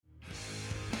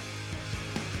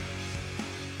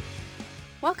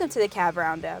Welcome to the Cav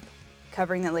Round-Up,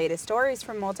 covering the latest stories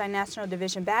from Multinational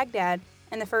Division Baghdad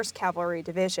and the 1st Cavalry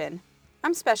Division.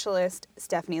 I'm Specialist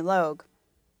Stephanie Logue.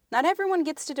 Not everyone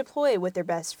gets to deploy with their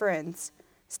best friends.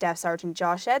 Staff Sgt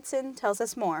Josh Edson tells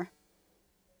us more.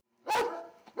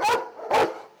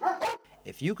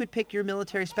 If you could pick your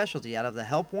military specialty out of the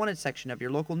Help Wanted section of your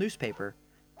local newspaper,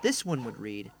 this one would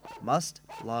read, Must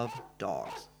Love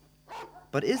Dogs.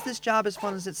 But is this job as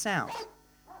fun as it sounds?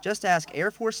 Just ask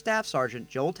Air Force Staff Sergeant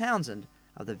Joel Townsend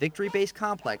of the Victory Base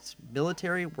Complex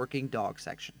Military Working Dog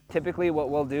Section. Typically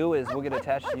what we'll do is we'll get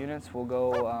attached units, we'll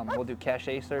go, we'll do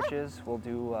cache searches, we'll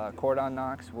do cordon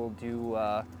knocks, we'll do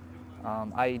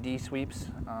IED sweeps,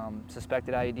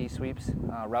 suspected IED sweeps,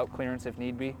 route clearance if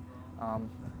need be,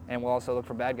 and we'll also look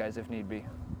for bad guys if need be.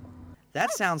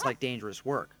 That sounds like dangerous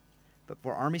work, but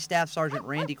for Army Staff Sergeant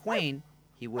Randy Quain,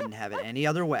 he wouldn't have it any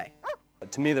other way.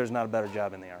 To me, there's not a better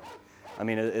job in the Army. I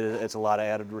mean, it's a lot of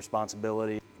added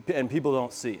responsibility, and people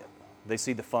don't see it. They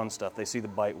see the fun stuff. They see the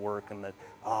bite work and that,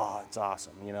 it's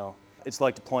awesome, you know. It's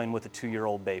like deploying with a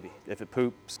 2-year-old baby. If it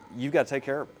poops, you've got to take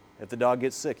care of it. If the dog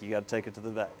gets sick, you got to take it to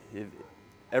the vet.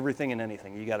 Everything and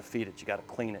anything, you got to feed it, you got to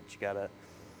clean it, you got to,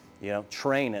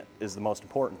 train it is the most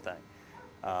important thing,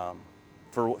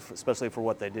 especially for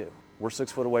what they do. We're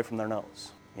 6 foot away from their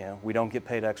nose. We don't get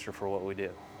paid extra for what we do.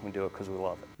 We do it because we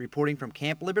love it. Reporting from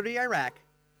Camp Liberty, Iraq,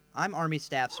 I'm Army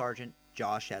Staff Sergeant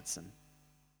Josh Edson.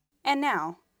 And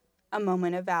now, a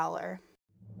moment of valor.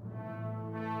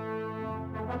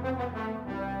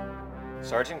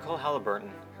 Sgt Cole Halliburton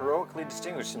heroically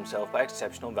distinguished himself by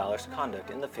exceptional valorous conduct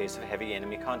in the face of heavy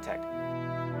enemy contact.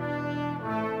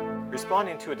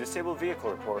 Responding to a disabled vehicle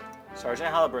report, Sgt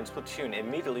Halliburton's platoon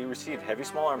immediately received heavy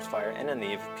small arms fire and a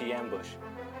NEV-P ambush,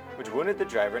 which wounded the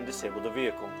driver and disabled the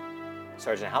vehicle.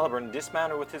 Sgt Halliburton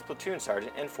dismounted with his platoon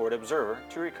sergeant and forward observer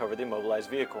to recover the immobilized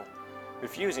vehicle,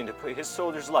 refusing to put his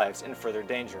soldiers' lives in further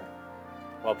danger.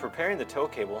 While preparing the tow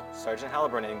cable, Sgt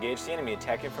Halliburton engaged the enemy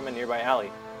attacking from a nearby alley.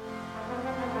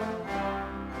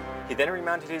 He then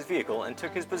remounted his vehicle and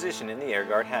took his position in the air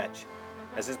guard hatch.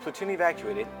 As his platoon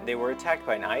evacuated, they were attacked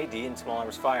by an IED and small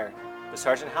arms fire, but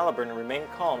Sgt Halliburton remained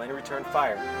calm and returned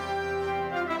fire.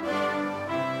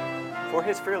 For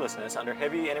his fearlessness under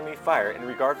heavy enemy fire in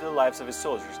regard for the lives of his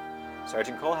soldiers,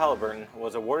 Sgt Cole Halliburton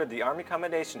was awarded the Army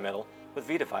Commendation Medal with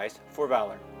Vitafice for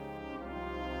valor.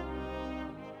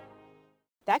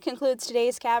 That concludes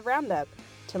today's Cav Roundup.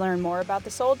 To learn more about the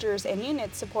soldiers and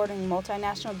units supporting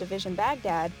Multinational Division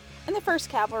Baghdad and the 1st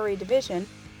Cavalry Division,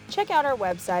 check out our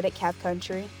website at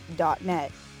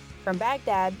cavcountry.net. From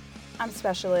Baghdad, I'm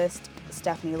Specialist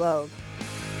Stephanie Logue.